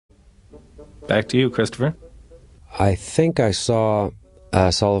Back to you, Christopher. I think I saw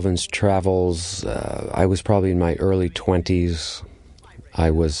Sullivan's Travels. I was probably in my early 20s.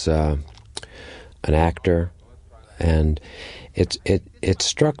 I was an actor, and it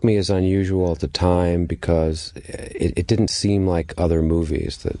struck me as unusual at the time because it didn't seem like other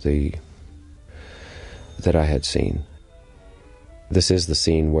movies that I had seen. This is the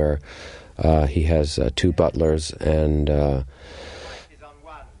scene where he has two butlers, and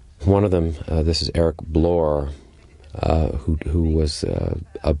one of them, this is Eric Blore, who was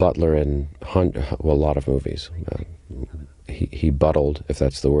a butler in a lot of movies. He buttled, if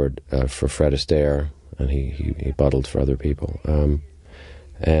that's the word, for Fred Astaire, and he buttled for other people.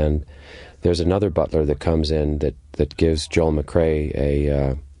 And there's another butler that comes in that gives Joel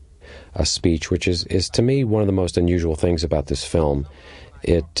McCrea a speech, which is to me one of the most unusual things about this film.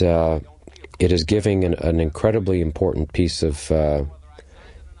 It is giving an incredibly important piece of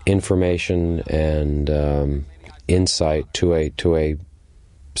information and insight to a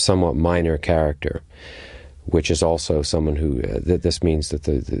somewhat minor character, which is also someone who, this means that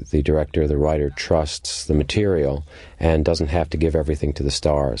the director, the writer, trusts the material and doesn't have to give everything to the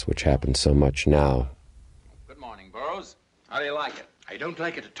stars, which happens so much now. Good morning, Burroughs. How do you like it? I don't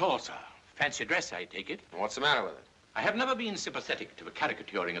like it at all, sir. Fancy dress, I take it. What's the matter with it? I have never been sympathetic to the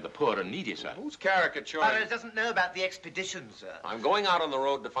caricaturing of the poor and needy, sir. Who's caricaturing? Burroughs doesn't know about the expedition, sir. I'm going out on the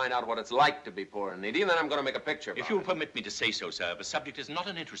road to find out what it's like to be poor and needy, and then I'm going to make a picture about If you'll it. permit me to say so, sir, the subject is not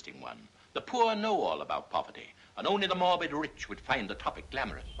an interesting one. The poor know all about poverty, and only the morbid rich would find the topic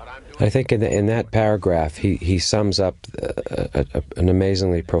glamorous. But I'm doing I think in that paragraph, he sums up an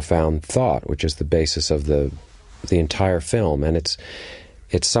amazingly profound thought, which is the basis of the entire film, and it's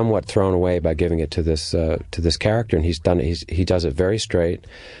somewhat thrown away by giving it to this character, and he does it very straight,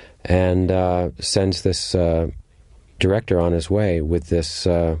 and sends this director on his way with this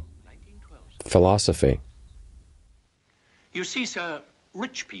philosophy. You see, sir,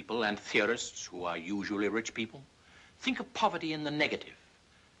 rich people and theorists, who are usually rich people, think of poverty in the negative,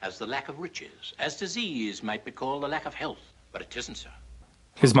 as the lack of riches, as disease might be called the lack of health. But it isn't, sir.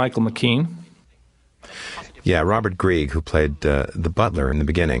 Here's Michael McKean. Yeah, Robert Grieg, who played the butler in the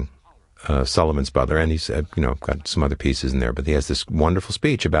beginning, Sullivan's butler, and he's got some other pieces in there, but he has this wonderful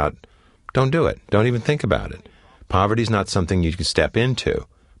speech about don't do it, don't even think about it. Poverty's not something you can step into.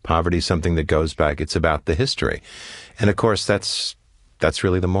 Poverty's something that goes back. It's about the history, and of course that's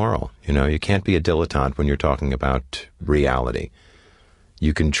really the moral. You can't be a dilettante when you're talking about reality.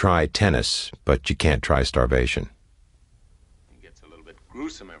 You can try tennis, but you can't try starvation. It gets a little bit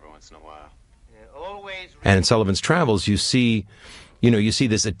gruesome every once in a while. And in Sullivan's Travels, you see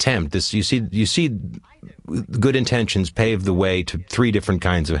this attempt. You see good intentions pave the way to three different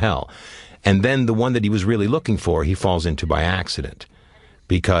kinds of hell, and then the one that he was really looking for, he falls into by accident,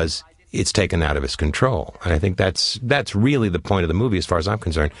 because it's taken out of his control. And I think that's really the point of the movie, as far as I'm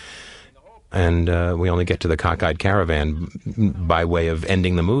concerned. And we only get to the cockeyed caravan by way of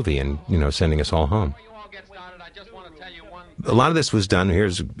ending the movie and sending us all home. A lot of this was done.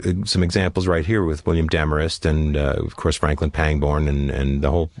 Here's some examples right here with William Demarest and, of course, Franklin Pangborn and the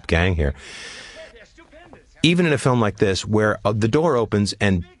whole gang here. Even in a film like this, where the door opens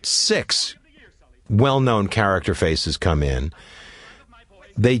and 6 well-known character faces come in,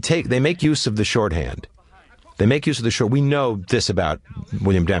 they make use of the shorthand. They make use of the short. We know this about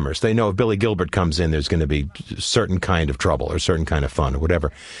William Demarest. They know if Billy Gilbert comes in, there's going to be a certain kind of trouble or certain kind of fun or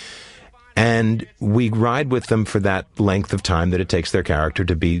whatever. And we ride with them for that length of time that it takes their character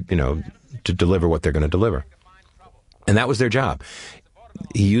to be, to deliver what they're going to deliver. And that was their job.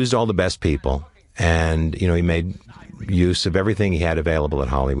 He used all the best people, and, he made use of everything he had available in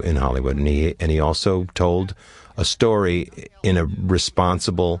Hollywood. And he also told a story in a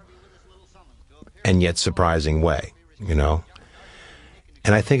responsible and yet surprising way, And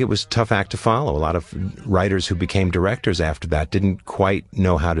I think it was a tough act to follow. A lot of writers who became directors after that didn't quite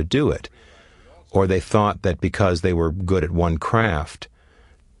know how to do it. Or they thought that because they were good at one craft,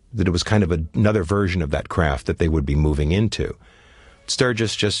 that it was kind of another version of that craft that they would be moving into.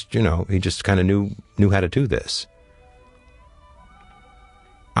 Sturgis he just kind of knew how to do this.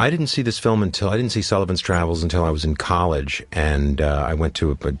 I didn't see Sullivan's Travels until I was in college, and I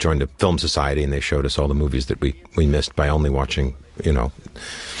joined a film society, and they showed us all the movies that we missed by only watching,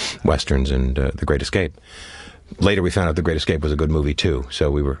 Westerns and The Great Escape. Later, we found out The Great Escape was a good movie too, so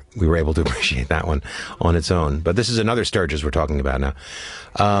we were able to appreciate that one on its own. But this is another Sturgis we're talking about now.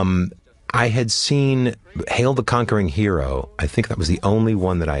 I had seen Hail the Conquering Hero. I think that was the only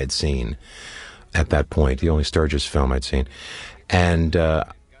one that I had seen at that point, the only Sturgis film I'd seen, and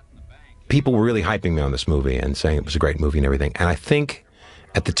people were really hyping me on this movie and saying it was a great movie and everything. And I think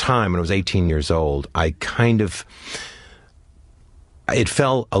at the time when I was 18 years old, it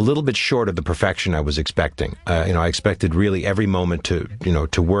fell a little bit short of the perfection I was expecting. I expected really every moment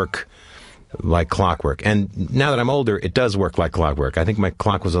to work like clockwork. And now that I'm older, it does work like clockwork. I think my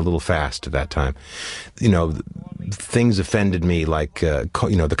clock was a little fast at that time. Things offended me, like,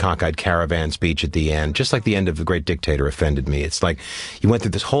 the cockeyed caravan speech at the end, just like the end of The Great Dictator offended me. It's like you went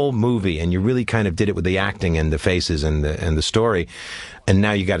through this whole movie and you really kind of did it with the acting and the faces and the story. And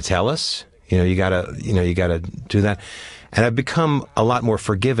now you got to tell us, you got to do that. And I've become a lot more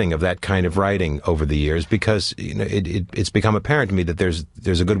forgiving of that kind of writing over the years because it's become apparent to me that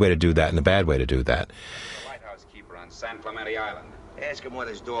there's a good way to do that and a bad way to do that. The lighthouse keeper on San Clemente Island. Ask him what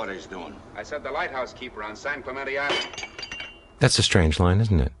his daughter's doing. I said the lighthouse keeper on San Clemente Island. That's a strange line,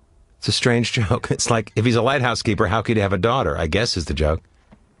 isn't it? It's a strange joke. It's like, if he's a lighthouse keeper, how could he have a daughter, I guess is the joke.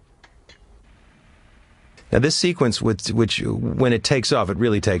 Now, this sequence, which when it takes off, it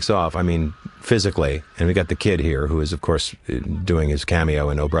really takes off, I mean, physically. And we got the kid here, who is, of course, doing his cameo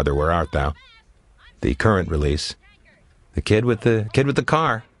in Oh Brother, Where Art Thou? The current release. The kid with the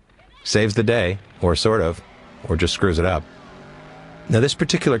car saves the day, or sort of, or just screws it up. Now, this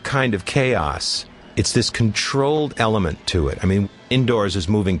particular kind of chaos, it's this controlled element to it. I mean, indoors is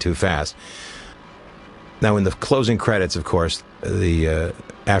moving too fast. Now, in the closing credits, of course, the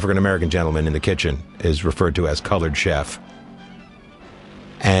African-American gentleman in the kitchen is referred to as Colored Chef.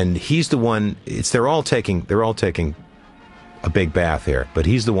 And he's the one, they're all taking a big bath here, but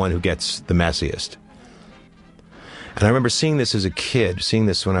he's the one who gets the messiest. And I remember seeing this as a kid, seeing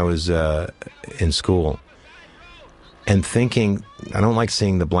this when I was in school, and thinking, I don't like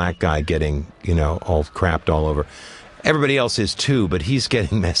seeing the black guy getting, all crapped all over. Everybody else is too, but he's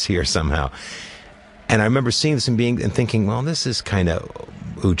getting messier somehow. And I remember seeing this and thinking, well, this is kind of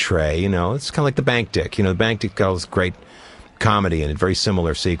outre, it's kind of like the Bank Dick. The Bank Dick got all this great comedy and a very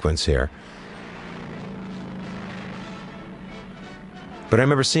similar sequence here. But I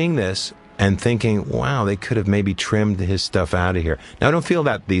remember seeing this and thinking, wow, they could have maybe trimmed his stuff out of here. Now, I don't feel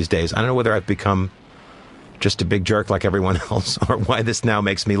that these days. I don't know whether I've become just a big jerk like everyone else or why this now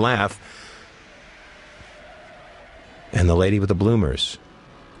makes me laugh. And the lady with the bloomers.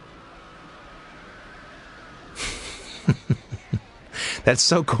 That's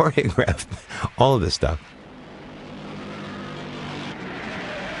so choreographed. All of this stuff.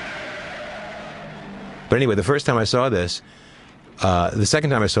 But anyway, the first time I saw this, the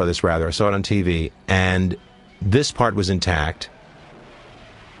second time I saw this, rather, I saw it on TV, and this part was intact,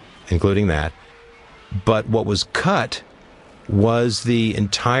 including that. But what was cut was the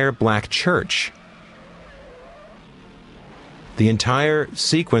entire black church. The entire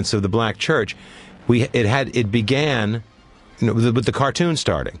sequence of the black church. It began, with the cartoon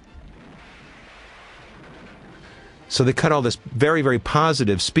starting. So they cut all this very, very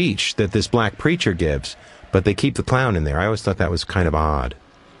positive speech that this black preacher gives, but they keep the clown in there. I always thought that was kind of odd.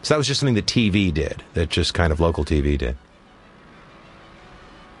 So that was just something that TV did, that just kind of local TV did.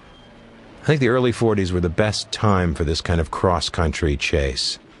 I think the early 40s were the best time for this kind of cross-country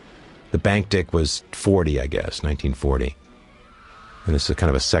chase. The Bank Dick was 40, I guess, 1940. And this is kind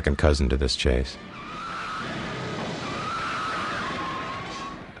of a second cousin to this chase.